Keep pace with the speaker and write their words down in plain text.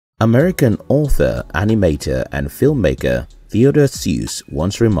American author, animator, and filmmaker Theodore Seuss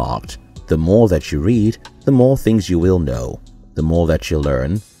once remarked, "The more that you read, the more things you will know. The more that you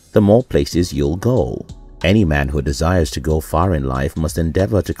learn, the more places you'll go." Any man who desires to go far in life must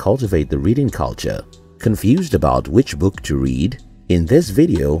endeavor to cultivate the reading culture. Confused about which book to read? In this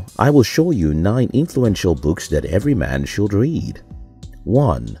video, I will show you 9 influential books that every man should read.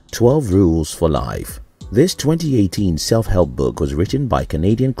 1. 12 Rules for Life. This 2018 self-help book was written by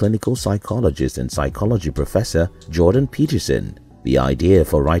Canadian clinical psychologist and psychology professor Jordan Peterson. The idea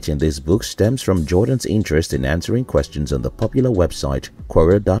for writing this book stems from Jordan's interest in answering questions on the popular website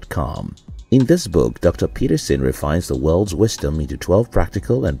Quora.com. In this book, Dr. Peterson refines the world's wisdom into 12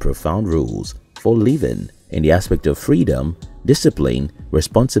 practical and profound rules for living in the aspect of freedom, discipline,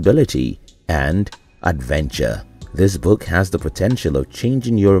 responsibility, and adventure. This book has the potential of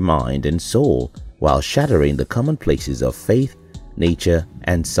changing your mind and soul while shattering the commonplaces of faith, nature,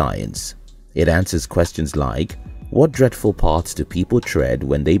 and science. It answers questions like, what dreadful paths do people tread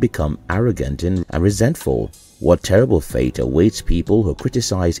when they become arrogant and resentful? What terrible fate awaits people who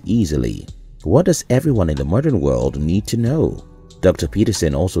criticize easily? What does everyone in the modern world need to know? Dr.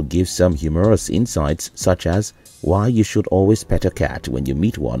 Peterson also gives some humorous insights such as why you should always pet a cat when you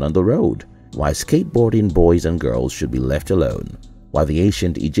meet one on the road, why skateboarding boys and girls should be left alone, why the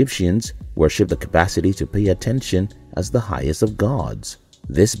ancient Egyptians worshipped the capacity to pay attention as the highest of gods.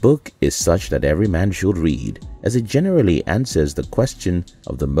 This book is such that every man should read, as it generally answers the question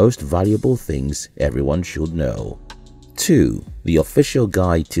of the most valuable things everyone should know. 2. The Official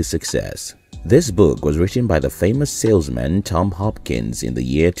Guide to Success. This book was written by the famous salesman Tom Hopkins in the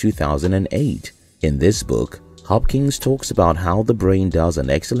year 2008. In this book, Hopkins talks about how the brain does an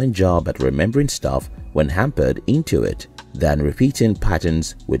excellent job at remembering stuff when hampered into it, than repeating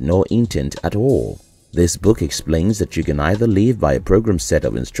patterns with no intent at all. This book explains that you can either live by a programmed set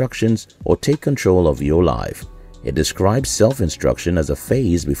of instructions or take control of your life. It describes self-instruction as a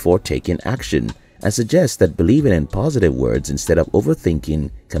phase before taking action and suggests that believing in positive words instead of overthinking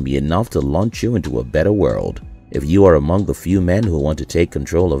can be enough to launch you into a better world. If you are among the few men who want to take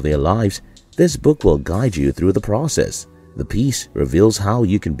control of their lives, this book will guide you through the process. The piece reveals how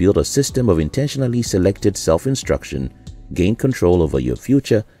you can build a system of intentionally selected self-instruction, gain control over your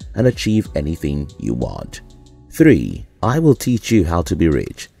future, and achieve anything you want. 3. I Will Teach You How to Be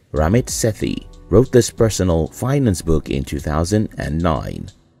Rich. Ramit Sethi wrote this personal finance book in 2009.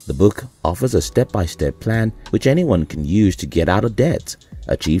 The book offers a step-by-step plan which anyone can use to get out of debt,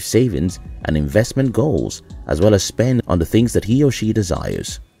 achieve savings and investment goals, as well as spend on the things that he or she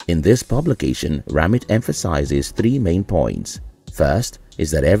desires. In this publication, Ramit emphasizes 3 main points. First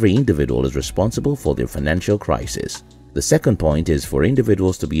is that every individual is responsible for their financial crisis. The second point is for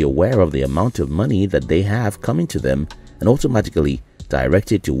individuals to be aware of the amount of money that they have coming to them and automatically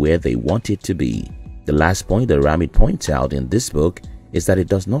direct it to where they want it to be. The last point that Ramit points out in this book is that it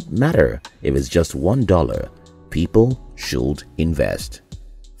does not matter if it's just $1. People should invest.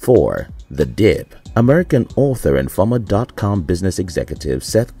 4. The Dip. American author and former .com business executive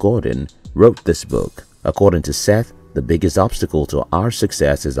Seth Godin wrote this book. According to Seth, the biggest obstacle to our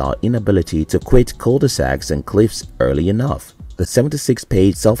success is our inability to quit cul-de-sacs and cliffs early enough. The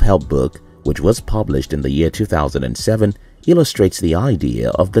 76-page self-help book, which was published in the year 2007, illustrates the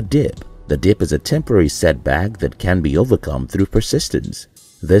idea of the dip. The dip is a temporary setback that can be overcome through persistence.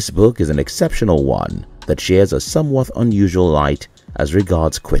 This book is an exceptional one that shares a somewhat unusual light as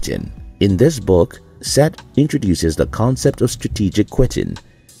regards quitting. In this book, Seth introduces the concept of strategic quitting,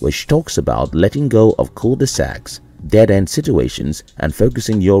 which talks about letting go of cul-de-sacs, dead-end situations, and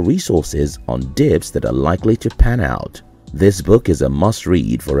focusing your resources on dips that are likely to pan out. This book is a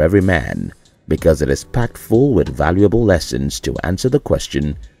must-read for every man because it is packed full with valuable lessons to answer the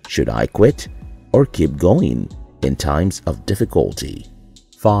question, should I quit or keep going in times of difficulty?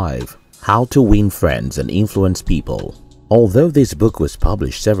 5. How to Win Friends and Influence People. Although this book was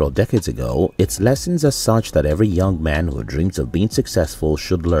published several decades ago, its lessons are such that every young man who dreams of being successful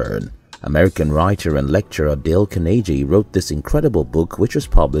should learn. American writer and lecturer Dale Carnegie wrote this incredible book, which was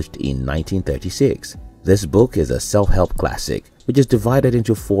published in 1936. This book is a self-help classic which is divided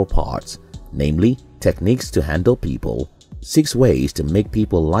into 4 parts, namely Techniques to Handle People, 6 Ways to Make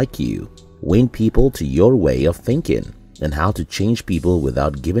People Like You, Win People to Your Way of Thinking, and How to Change People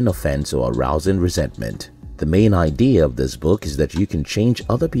Without Giving Offense or Arousing Resentment. The main idea of this book is that you can change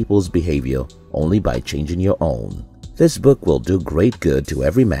other people's behavior only by changing your own. This book will do great good to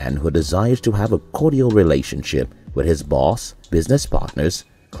every man who desires to have a cordial relationship with his boss, business partners,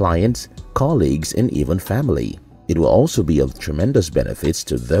 clients, colleagues, and even family. It will also be of tremendous benefits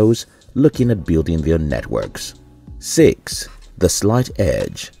to those looking at building their networks. 6. The Slight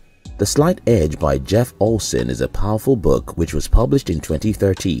Edge. The Slight Edge by Jeff Olson is a powerful book which was published in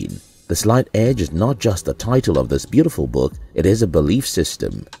 2013. The Slight Edge is not just the title of this beautiful book, it is a belief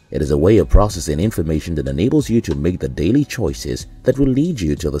system. It is a way of processing information that enables you to make the daily choices that will lead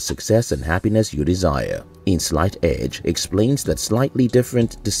you to the success and happiness you desire. In Slight Edge explains that slightly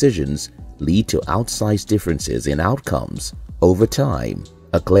different decisions lead to outsized differences in outcomes over time.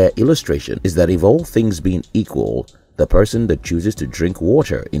 A clear illustration is that if all things being equal, the person that chooses to drink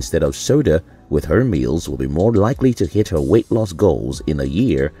water instead of soda with her meals will be more likely to hit her weight loss goals in a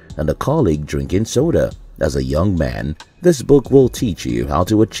year than a colleague drinking soda. As a young man, this book will teach you how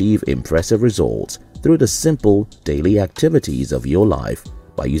to achieve impressive results through the simple daily activities of your life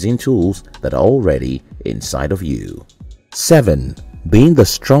by using tools that are already inside of you. 7. Being the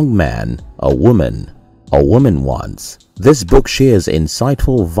strong man a woman wants. This book shares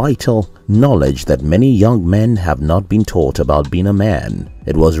insightful, vital knowledge that many young men have not been taught about being a man.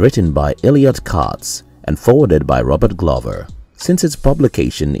 It was written by Elliot Katz and forwarded by Robert Glover. Since its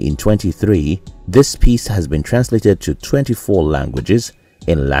publication in 2023, this piece has been translated to 24 languages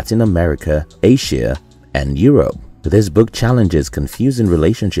in Latin America, Asia, and Europe. This book challenges confusing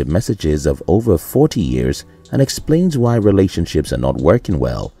relationship messages of over 40 years and explains why relationships are not working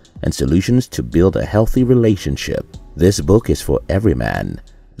well and solutions to build a healthy relationship. This book is for every man.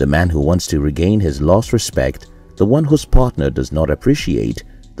 The man who wants to regain his lost respect, the one whose partner does not appreciate,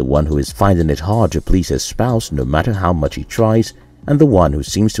 the one who is finding it hard to please his spouse no matter how much he tries, and the one who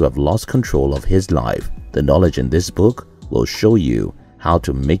seems to have lost control of his life. The knowledge in this book will show you how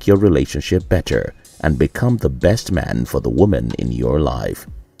to make your relationship better and become the best man for the woman in your life.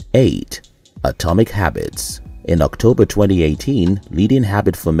 8. Atomic Habits. In October 2018, leading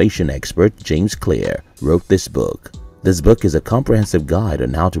habit formation expert James Clear wrote this book. This book is a comprehensive guide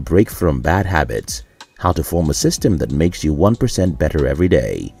on how to break from bad habits, how to form a system that makes you 1% better every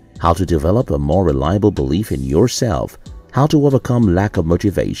day, how to develop a more reliable belief in yourself, how to overcome lack of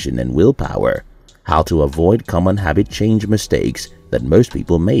motivation and willpower, how to avoid common habit change mistakes that most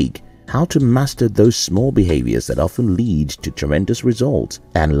people make, how to master those small behaviors that often lead to tremendous results,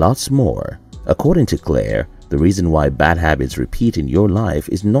 and lots more. According to Claire, the reason why bad habits repeat in your life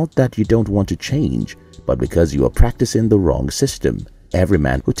is not that you don't want to change, but because you are practicing the wrong system. Every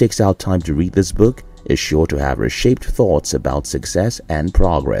man who takes out time to read this book is sure to have reshaped thoughts about success and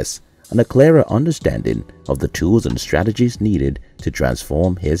progress, and a clearer understanding of the tools and strategies needed to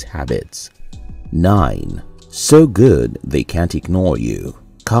transform his habits. 9. So Good They Can't Ignore You.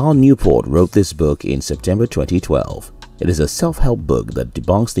 Cal Newport wrote this book in September 2012. It is a self-help book that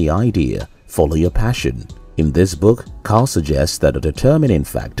debunks the idea, follow your passion. In this book, Cal suggests that a determining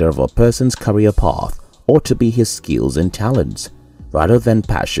factor of a person's career path ought to be his skills and talents, rather than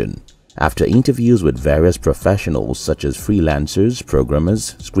passion. After interviews with various professionals such as freelancers,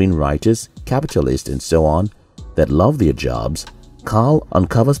 programmers, screenwriters, capitalists, and so on that love their jobs, Cal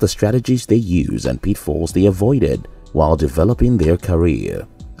uncovers the strategies they use and pitfalls they avoided while developing their career.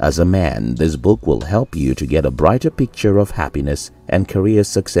 As a man, this book will help you to get a brighter picture of happiness and career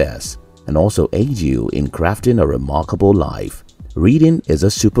success, and also aid you in crafting a remarkable life. Reading is a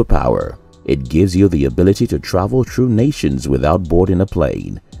superpower. It gives you the ability to travel through nations without boarding a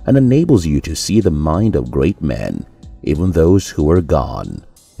plane and enables you to see the mind of great men, even those who are gone.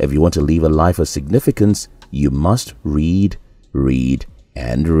 If you want to live a life of significance, you must read, read,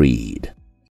 and read.